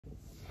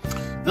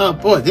Oh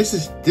boy, this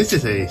is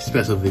a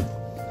special video.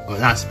 Well,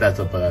 not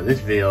special, but this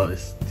video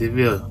is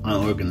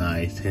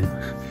unorganized and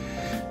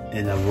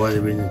I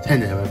wasn't really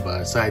intended to, but I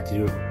decided to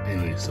do it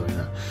anyway. So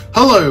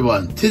hello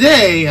everyone.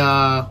 Today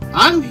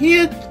I'm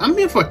here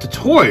for a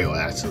tutorial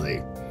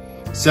actually.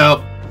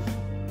 So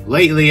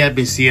lately I've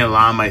been seeing a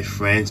lot of my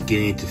friends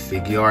getting into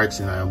figure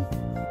arts, and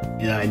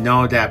I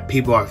know that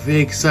people are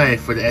very excited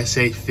for the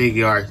SH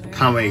Figure Art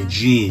Comrade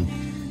Gene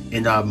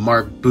and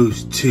Mark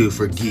Boost 2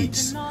 for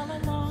Geeks.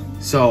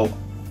 So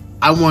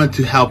I wanted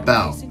to help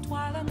out.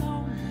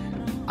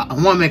 I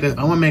want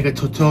to make a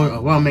tutorial. I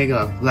want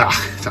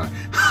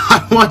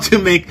to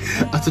make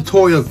a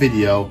tutorial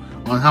video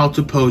on how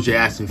to pose your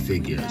action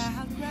figures.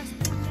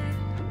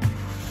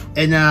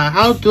 And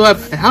how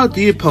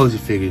do you pose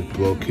your figure,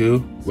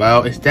 Roku?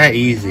 Well, it's that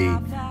easy.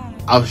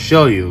 I'll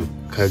show you,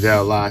 because there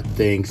are a lot of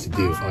things to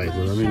do. Alright, so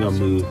let me go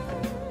move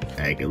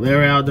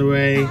Aguilera out of the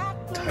way,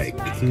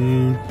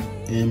 Tycoon,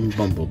 and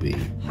Bumblebee.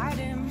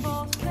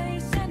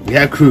 We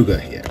have Kruger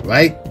here,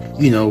 right?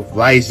 You know,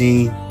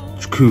 Rising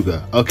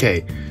Kruger.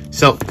 Okay,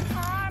 so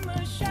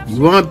you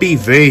want to be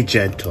very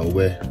gentle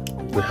with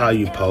how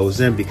you pose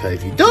them, because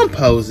if you don't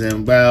pose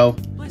them, well,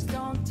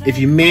 if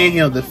you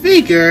manhandle the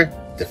figure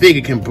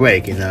can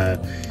break, and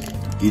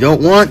you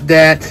don't want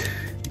that.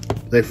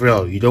 Like for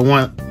real, you don't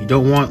want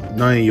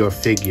none of your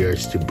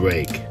figures to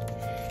break.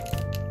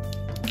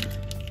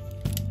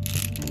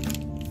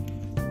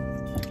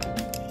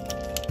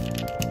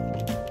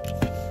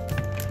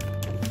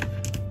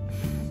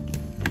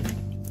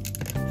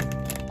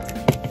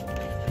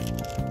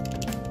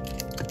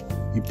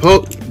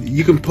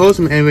 You can pose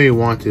them any way you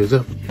want to.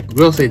 So I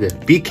will say this: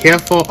 be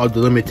careful of the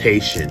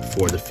limitation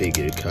for the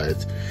figure,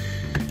 because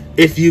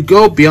if you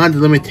go beyond the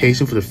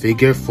limitation for the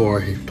figure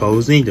for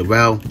posing,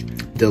 well,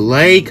 the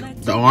leg,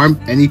 the arm,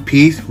 any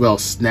piece will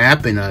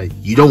snap, and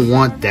you don't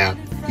want that.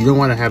 You don't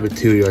want to have it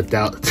to a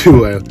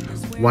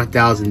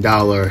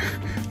 $1,000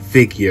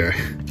 figure.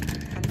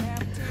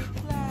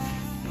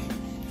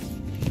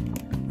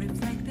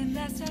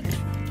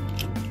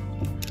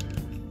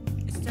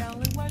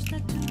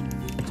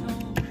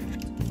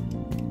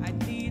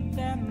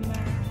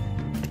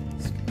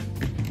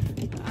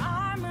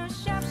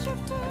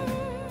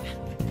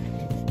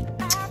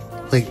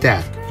 Like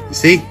that. You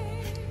see?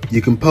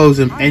 You can pose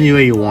them any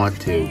way you want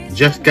to. You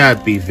just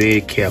gotta be very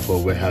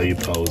careful with how you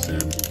pose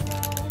them.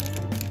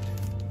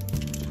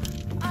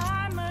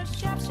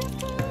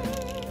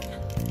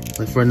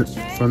 Like for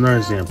another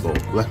example,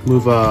 let's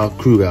move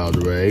Kruger out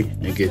of the way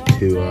and get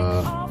to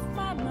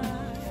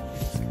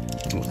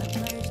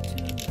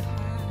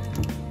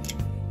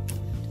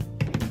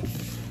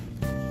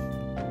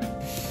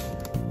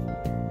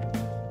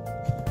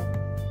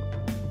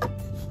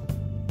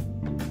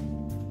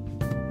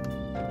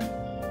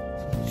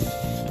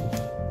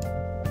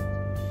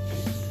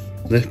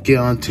let's get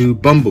on to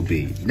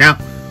Bumblebee. Now,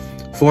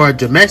 for a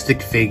domestic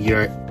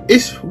figure,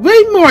 it's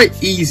way more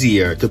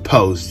easier to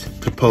pose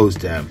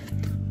them.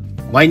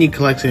 Lightning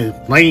Collection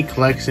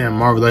and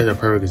Marvel Legends are a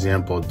perfect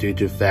example due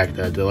to the fact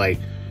that they're like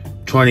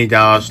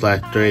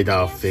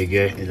 $20/$30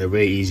 figure, and they're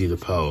very easy to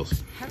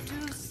pose.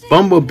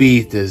 Bumblebee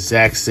is the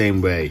exact same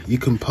way. You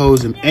can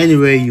pose them any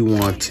way you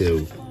want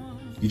to.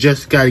 You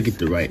just gotta get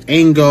the right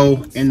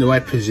angle and the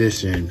right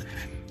position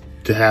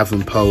to have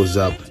them pose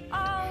up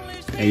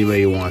any way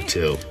you want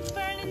to.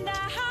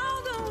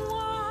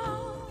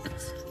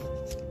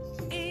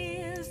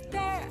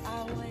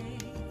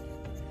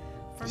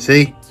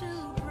 See?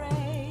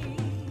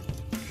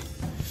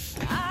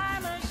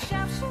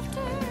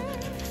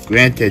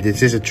 Granted,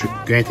 this is a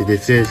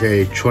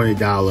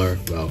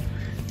 $20. Well,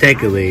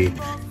 technically,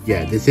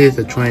 yeah, this is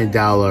a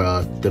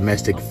 $20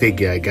 domestic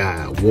figure I got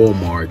at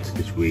Walmart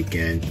this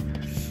weekend.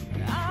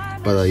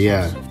 But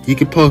yeah, you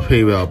can pose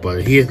pretty well,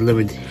 but he is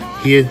limited.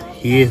 He is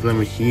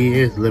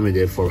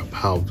limited for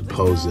how to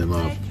pose them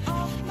up.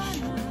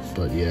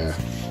 But yeah,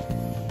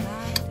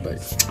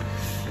 but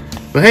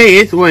hey,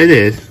 it's what it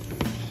is.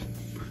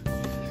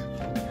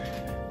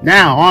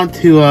 Now on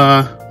to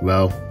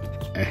well,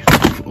 nice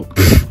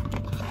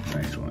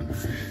one.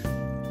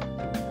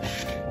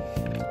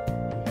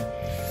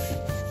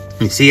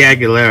 You see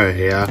Aguilera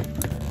here.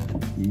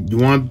 You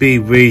want to be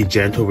really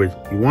gentle with.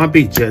 You want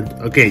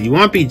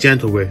to be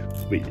gentle with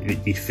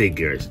these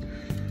figures,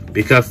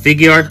 because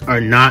figure arts are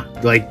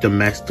not like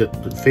domestic.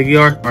 Figure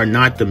arts are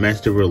not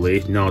domestic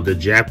release. No, the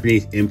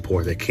Japanese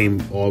import that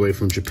came all the way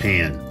from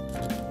Japan.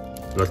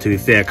 Well, to be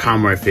fair,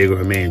 Comrade figure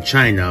were made in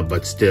China,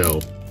 but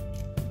still.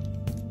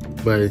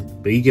 But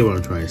you get what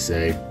I'm trying to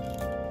say.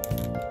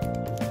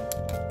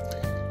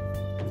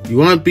 You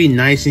want to be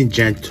nice and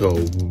gentle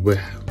with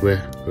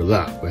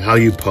how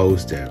you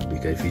pose them,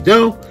 because if you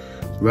don't,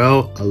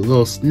 well, a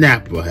little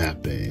snap will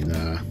happen.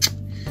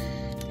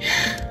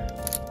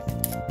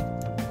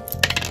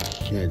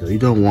 Yeah, you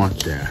don't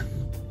want that.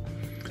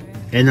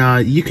 And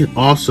you can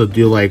also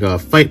do like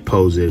fight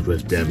poses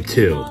with them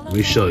too. Let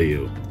me show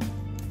you.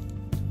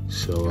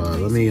 So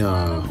let me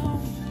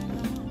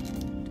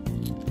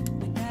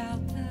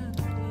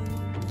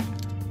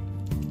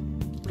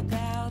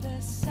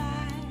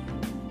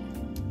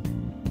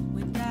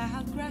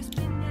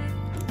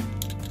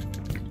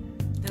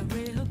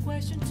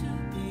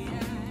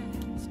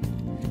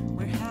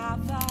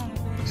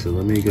So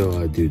let me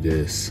go do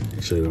this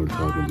and show you what I'm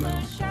talking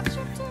about.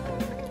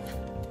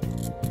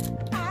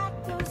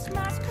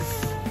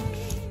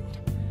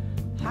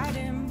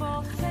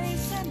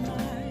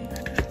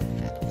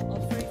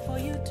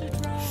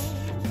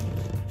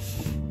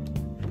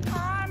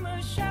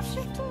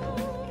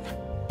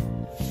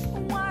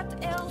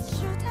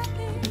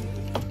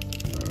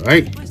 All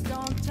right.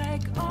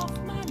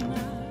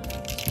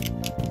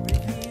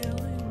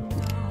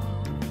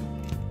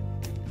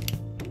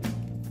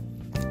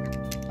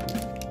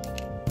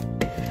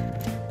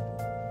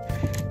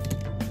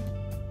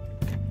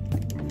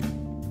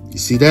 You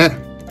see that?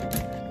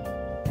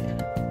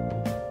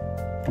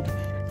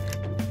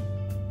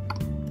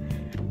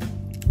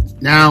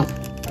 Now,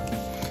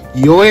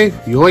 you always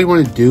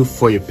want to do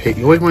for your pic.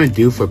 You always want to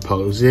do for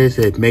poses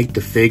is make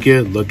the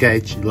figure look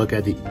at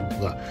the.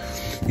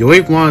 You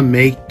always want to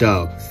make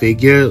the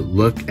figure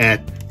look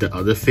at the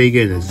other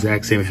figure in the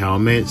exact same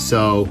helmet,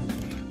 so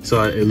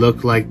it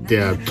looks like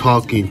they're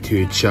talking to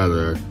each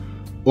other,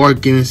 or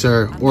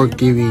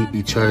giving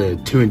each other a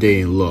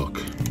intimidating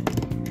look.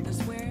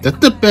 That's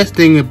the best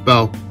thing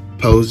about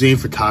posing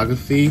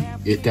photography,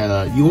 is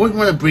that you always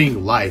want to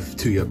bring life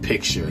to your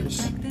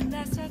pictures.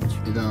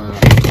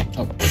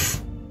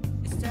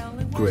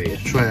 Great,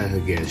 let's try that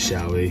again,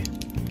 shall we?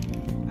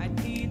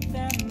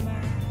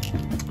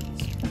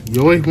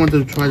 You always want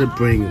to try to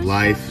bring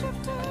life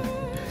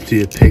to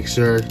your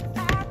picture.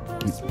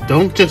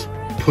 Don't just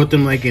put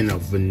them like in a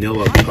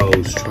vanilla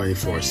pose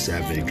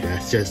 24/7, because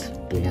that's just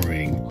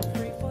boring.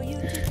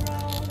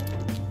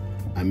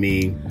 I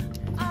mean,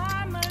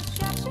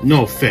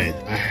 no offense.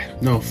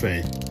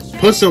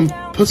 Put some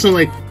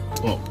like,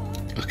 oh,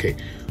 okay.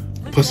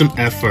 Put some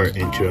effort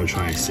into what I'm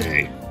trying to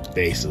say,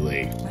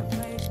 basically.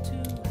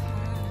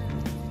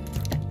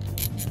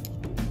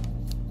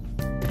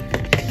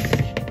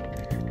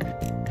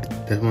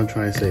 That's what I'm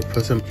trying to say.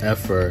 Put some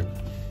effort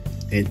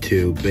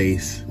into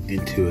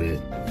it.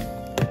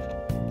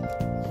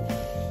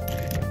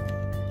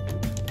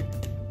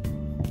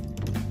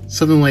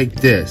 Something like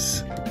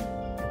this.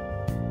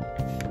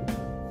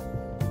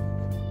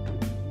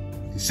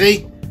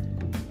 See?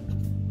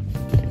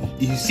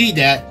 You see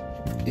that?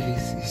 You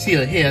see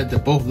here, they're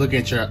both looking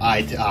at your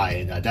eye to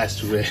eye, and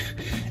that's what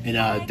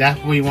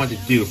you want to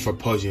do for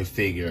posing a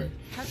figure.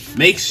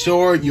 Make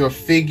sure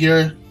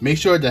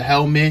the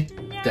helmet,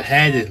 the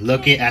head is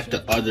looking at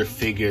the other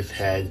figure's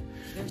head,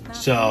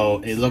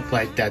 so it looks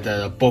like that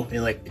they both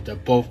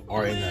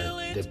are in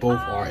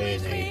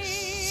a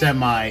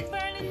semi,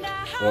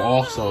 or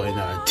also in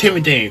an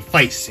intimidating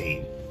fight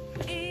scene.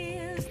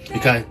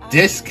 Because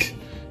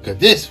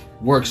this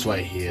works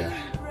right here.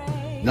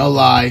 No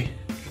lie,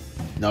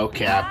 no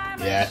cap,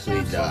 it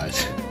actually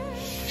does.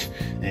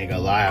 Ain't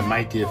gonna lie, I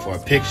might do it for a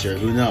picture,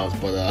 who knows,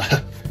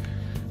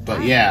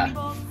 but yeah.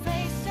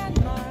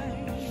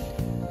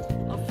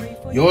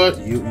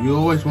 You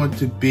always want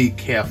to be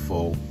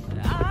careful,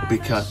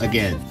 because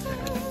again,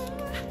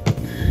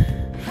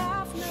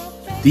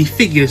 these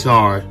figures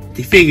aren't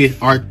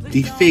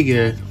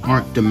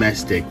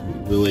domestic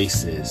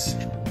releases.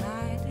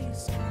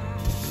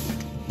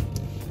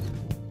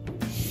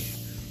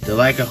 They're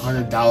like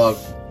 $100.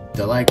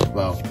 They're like,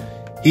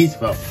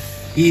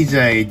 he's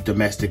a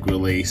domestic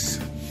release.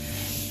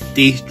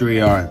 These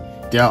three aren't.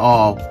 They're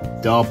all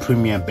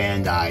premium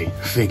Bandai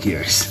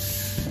figures.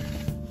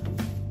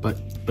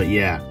 But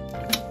yeah,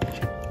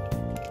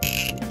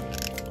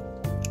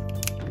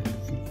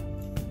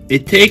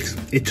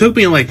 it took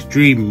me like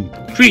three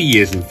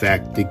years, in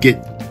fact, to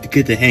get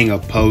the hang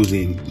of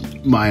posing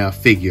my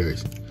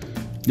figures.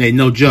 Hey,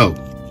 no joke.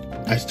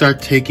 I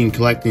started taking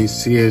collecting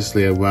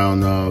seriously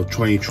around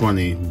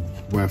 2020,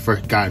 when I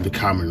first got into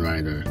Kamen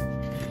Rider.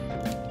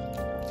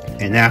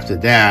 And after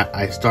that,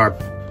 I started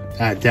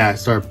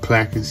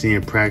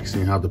practicing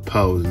how to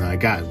pose, and I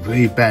got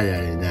really bad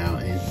at it now.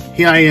 And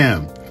here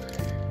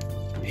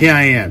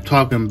I am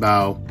talking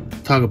about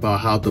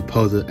how to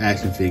pose an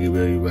action figure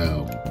really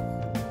well.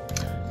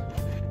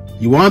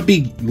 You want to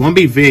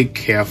be very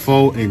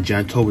careful and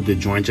gentle with the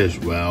joints as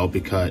well,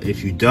 because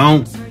if you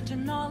don't,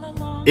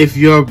 if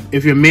you're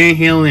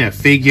manhandling a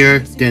figure,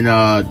 then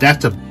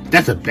that's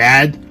a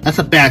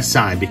bad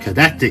sign, because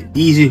that's the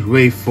easiest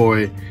way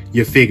for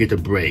your figure to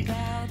break.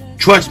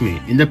 Trust me,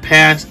 in the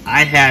past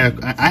I had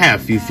a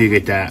few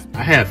figures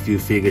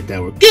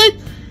that were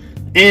good,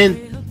 and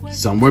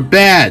some were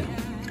bad,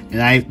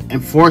 and I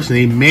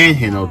unfortunately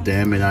manhandled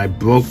them and I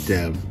broke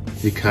them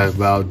because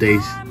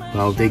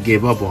they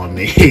gave up on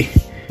me.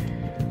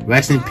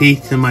 Rest in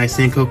peace to my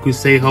Senkoku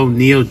Seiho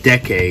Neo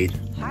Decade.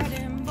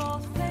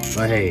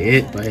 But hey,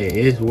 it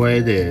is what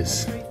it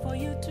is.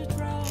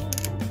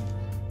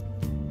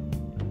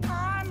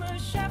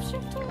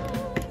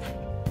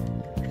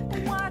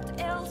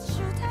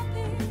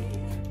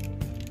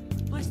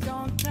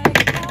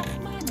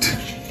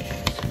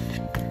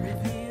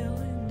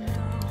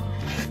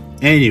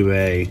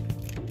 Anyway,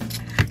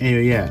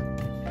 yeah.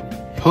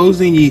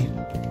 Posing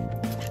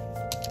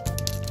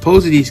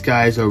posing these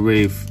guys are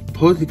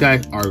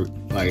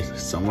like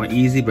somewhat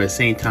easy, but at the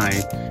same time,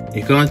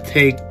 it's gonna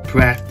take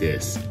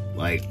practice.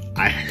 Like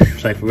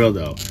for real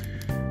though.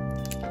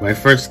 When I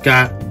first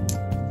got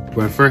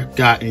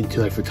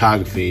into like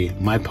photography,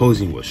 my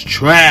posing was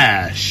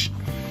trash.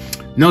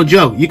 No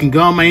joke. You can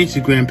go on my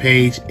Instagram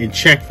page and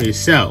check for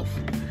yourself.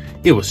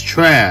 It was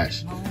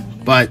trash.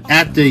 But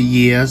after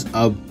years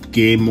of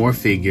getting more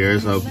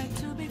figures, of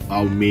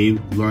me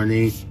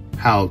learning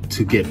how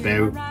to get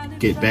better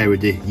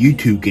with the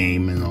YouTube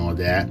game and all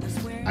that,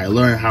 I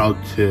learned how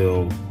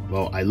to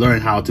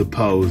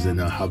pose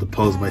and how to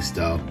pose my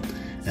stuff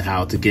and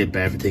how to get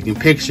better for taking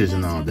pictures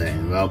and all that.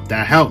 And well,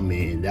 that helped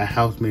me, and that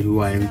helps me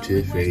who I am to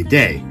this very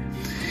day.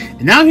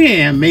 And now here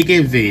I am making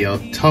a video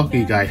talking to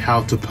you guys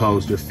how to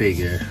pose the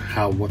figure,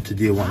 what to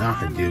do, what not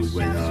to do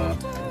when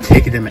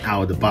taking them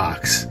out of the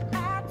box.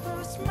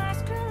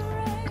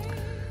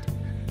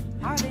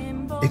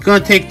 It's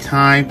gonna take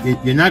time.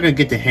 You're not gonna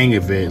get the hang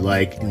of it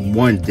like in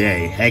one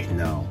day. Heck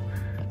no.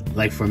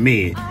 Like for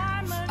me,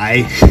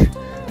 I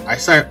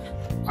start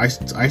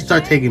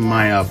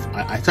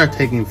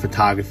taking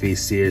photography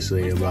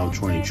seriously around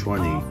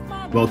 2020.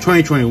 Well,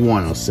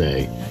 2021 I'll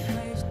say.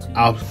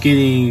 I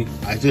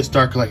just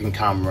started collecting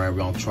camera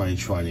around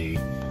 2020,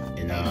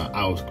 and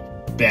I was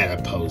bad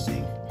at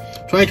posing.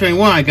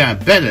 2021 I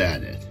got better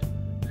at it.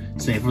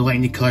 Same for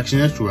Lightning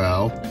Collection as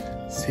well.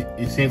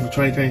 Same for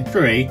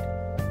 2023.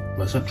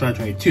 Well,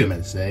 2022 I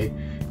meant to say.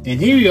 And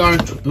here we are.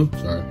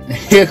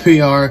 Here we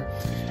are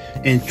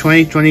in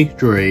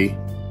 2023.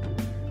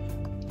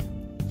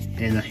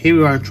 And here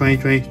we are in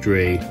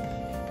 2023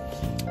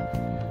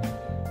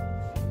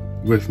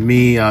 with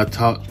me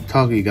talking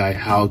to you guys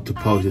how to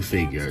pose the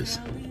figures.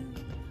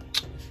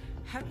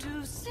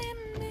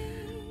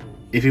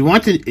 If you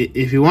want to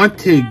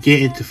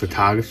get into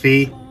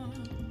photography,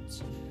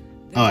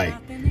 alright,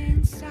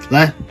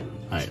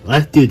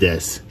 let's do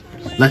this.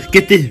 Let's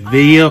get this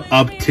video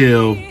up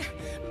to,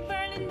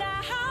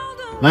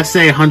 let's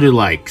say 100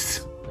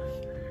 likes.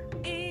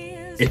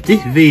 If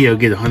this video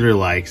gets 100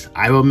 likes,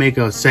 I will make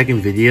a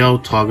second video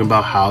talking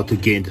about how to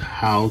make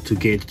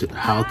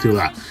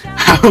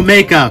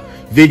a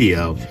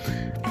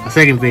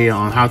second video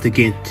on how to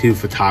get into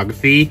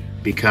photography,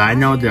 because I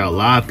know there are a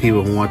lot of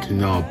people who want to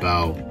know,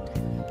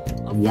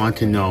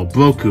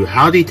 Broku,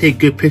 how do you take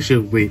good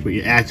pictures with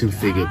your action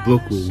figure?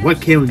 Broku, what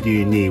camera do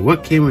you need?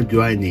 What camera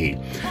do I need?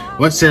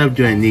 What setup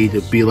do I need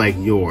to be like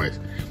yours?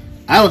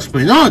 I will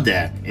explain all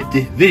that if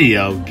this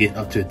video gets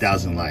up to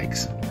 1,000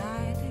 likes.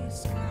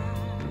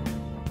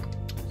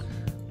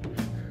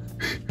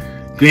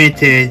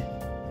 Granted,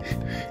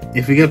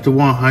 if we get up to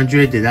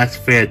 100, then that's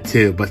fair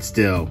too, but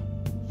still,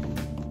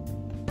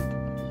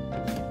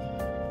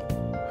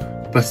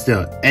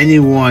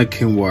 anyone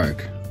can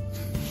work.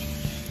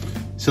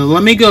 So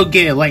let me go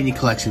get a Lightning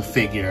Collection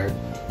figure,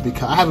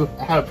 because I have a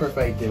perfect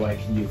idea what I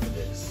can do for this.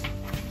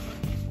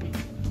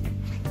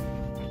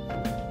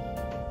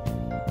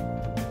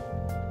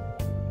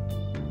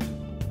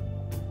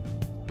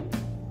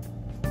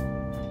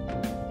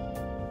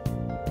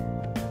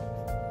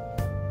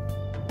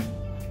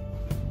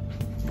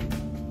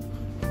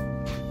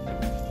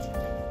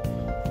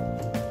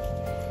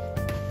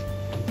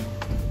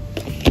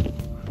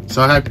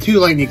 So I have two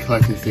Lightning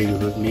Collection figures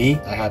with me.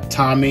 I have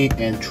Tommy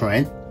and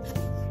Trent,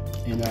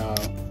 and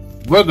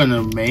we're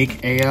gonna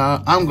make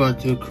I'm going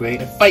to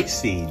create a fight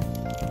scene.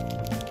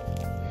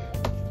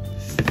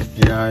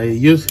 And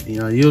you're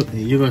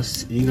gonna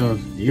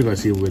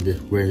see where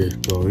this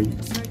going.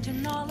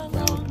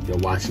 Well, you're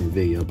watching the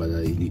video, but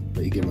you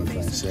get what I'm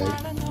trying to say.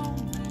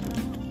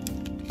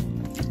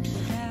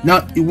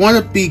 Now you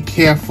want to be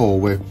careful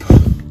with.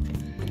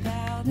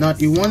 Now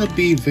you want to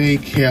be very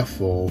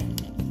careful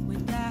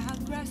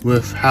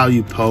with how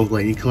you pose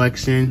Lightning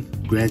Collection.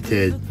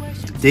 Granted,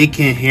 they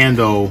can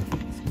handle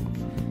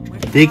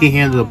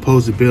the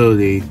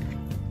posability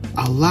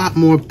a lot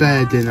more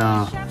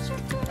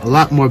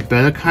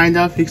better kind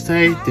of, you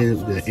say, than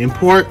the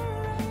import.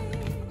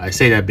 I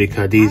say that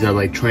because these are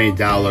like $20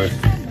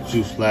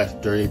 to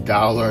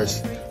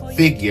 $30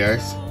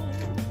 figures.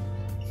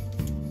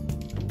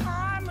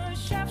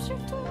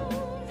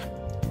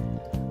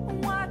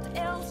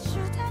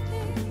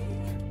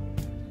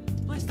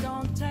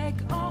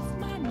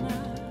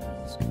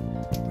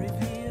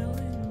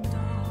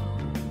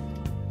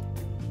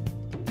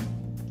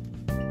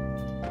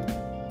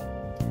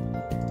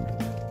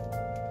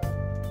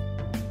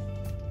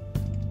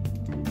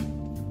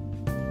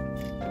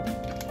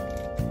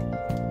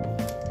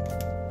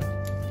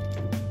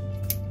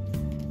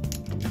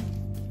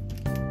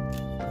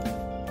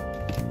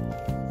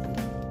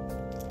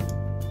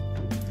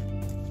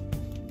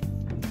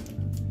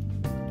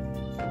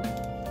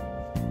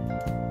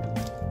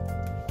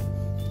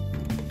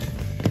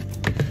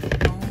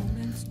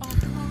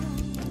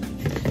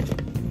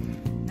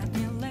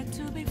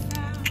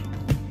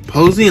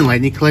 Posing a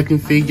Lightning Collection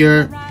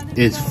figure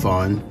is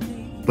fun,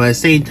 but at the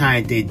same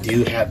time, they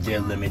do have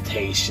their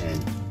limitation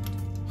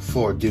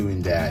for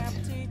doing that.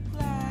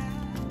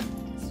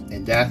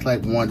 And that's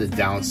like one of the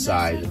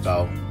downsides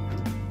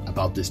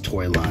about this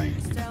toy line.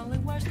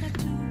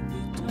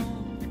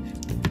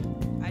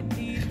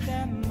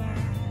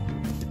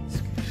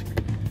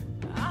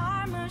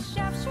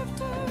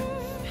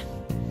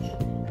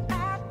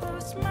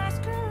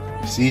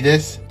 See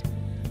this?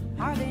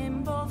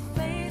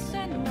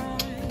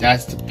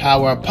 That's the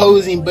power of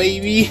posing,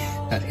 baby.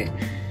 Okay.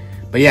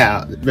 But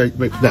yeah, though,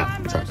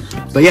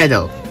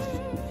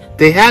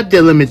 they have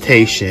the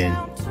limitation,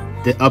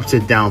 the ups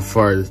and downs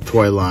for the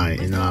toy line,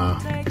 and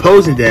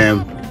posing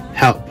them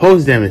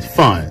is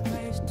fun.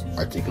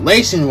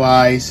 Articulation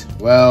wise,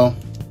 well,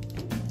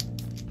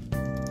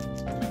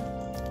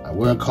 I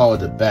wouldn't call it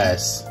the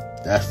best,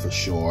 that's for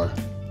sure.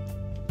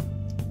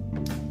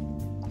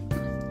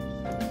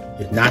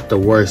 It's not the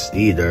worst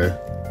either.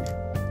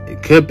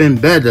 It could have been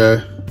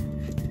better,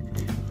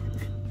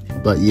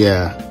 but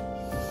yeah.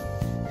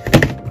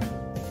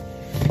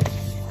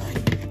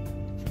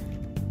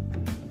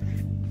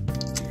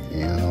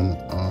 And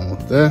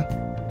with that.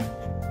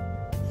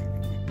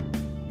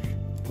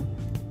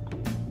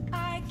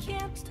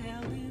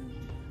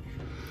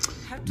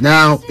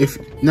 Now,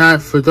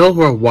 for those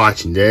who are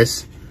watching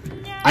this,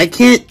 I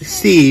can't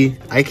see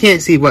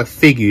what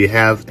figure you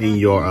have in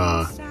your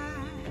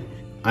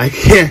I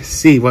can't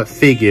see what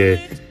figure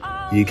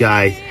you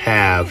guys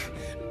have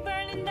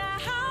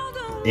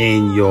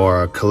in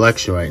your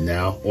collection right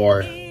now,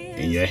 or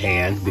in your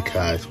hand,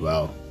 because,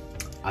 well,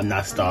 I'm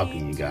not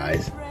stalking you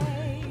guys.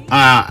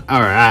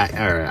 Alright,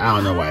 I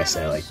don't know why I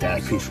said it like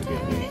that, please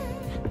forgive me.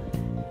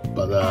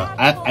 But,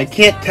 I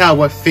can't tell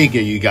what figure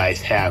you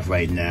guys have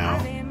right now.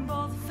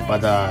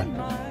 But,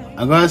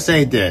 I'm gonna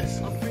say this.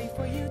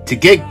 To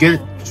get good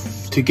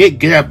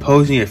at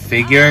posing your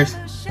figures,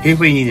 here's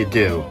what you need to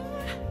do.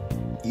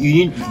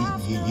 You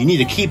need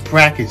to keep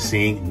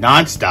practicing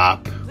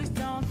non-stop.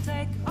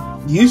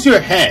 Use your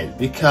head,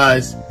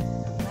 because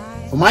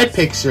for my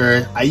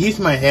picture, I use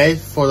my head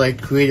for like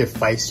creative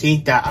fight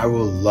scenes that I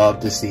would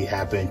love to see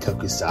happen in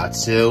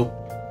Tokusatsu,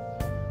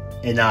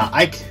 and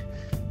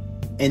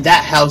and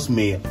that helps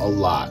me a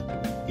lot.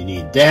 You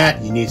need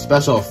that. You need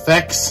special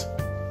effects.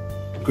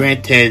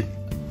 Granted,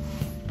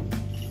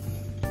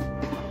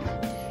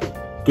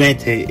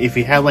 if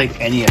you have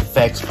like any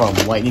effects from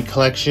Lightning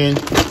Collection,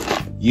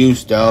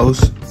 use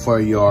those for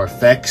your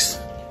effects.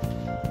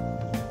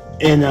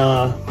 And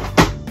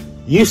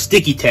use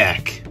sticky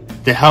tack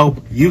to help.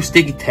 Use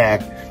sticky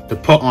tack to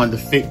put on the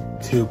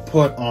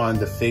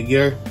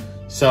figure,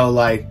 so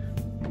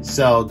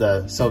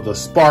the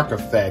spark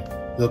effect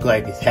look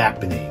like it's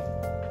happening.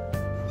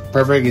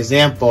 Perfect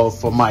example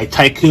for my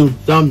Tycoon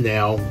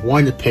thumbnail.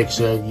 One of the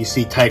picture, you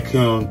see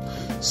Tycoon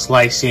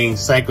slicing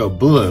Psycho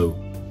Blue,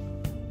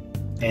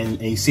 and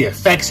you see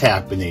effects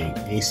happening,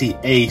 and you see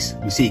Ace,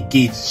 you see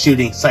Geats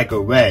shooting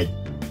Psycho Red.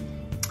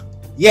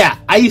 Yeah,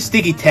 I use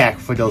sticky tack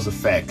for those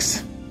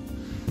effects,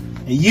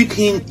 and you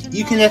can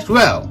as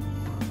well.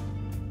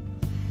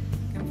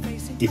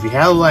 If you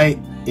have like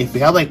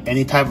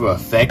any type of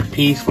effect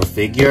piece for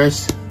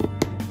figures,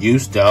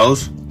 use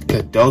those,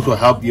 because those will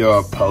help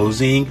your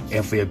posing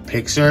and for your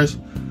pictures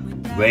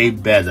way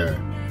better.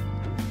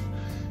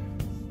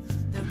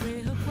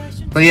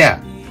 But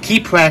yeah,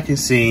 keep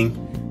practicing.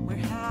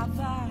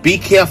 Be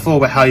careful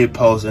with how you're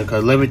posing,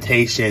 because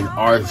limitations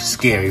are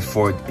scary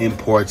for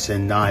imports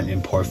and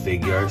non-import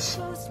figures.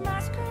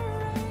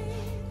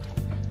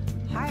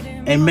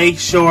 And make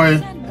sure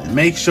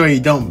you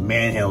don't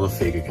manhandle the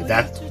figure, because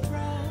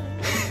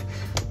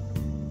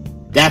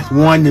that's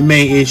one of the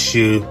main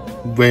issues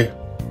with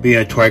being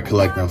a toy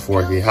collector,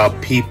 unfortunately, how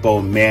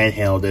people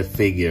manhandle their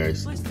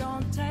figures.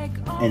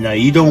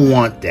 And you don't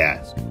want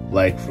that.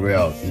 Like, for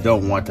real, you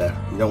don't want that.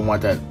 You don't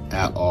want that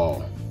at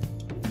all.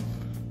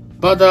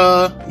 But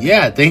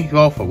yeah, thank you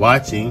all for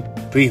watching.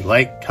 Please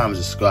like, comment,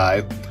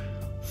 subscribe.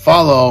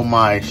 Follow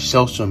my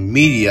social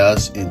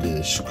medias in the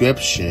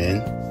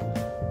description.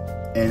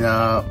 And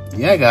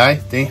yeah,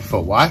 guys, thanks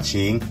for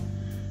watching.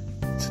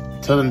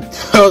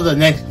 Till the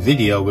next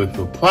video, which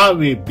will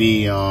probably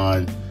be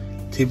on,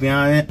 to be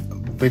honest,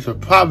 which will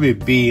probably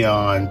be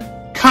on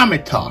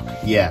Comic Talk.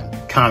 Yeah,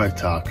 Comic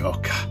Talk. Oh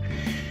god,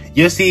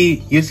 you'll see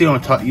what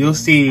I'm talking. You'll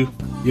see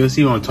what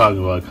I'm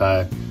talking about.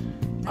 Cause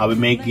I'll be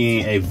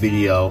making a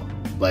video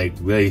like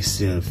really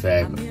soon. In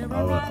fact,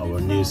 of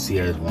a new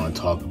series I want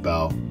to talk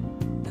about.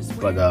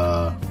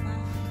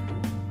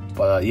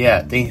 But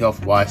yeah, thank you all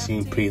for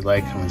watching. Please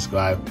like, comment,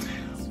 subscribe.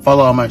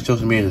 Follow all my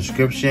social media in the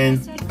description.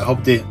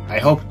 I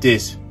hope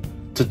this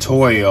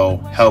tutorial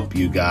helped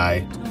you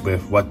guys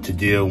with what to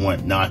do and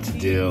what not to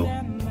do.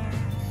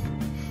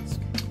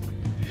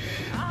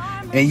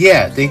 And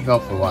yeah, thank you all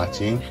for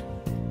watching.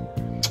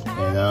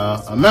 And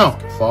I'm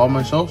out. Follow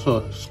my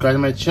social, subscribe to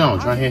my channel. I'm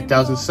trying to hit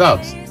 1,000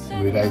 subs.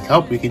 If you guys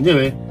help, we can do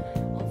it.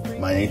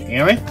 My name's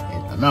Aaron,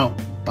 and I'm out.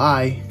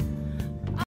 Bye.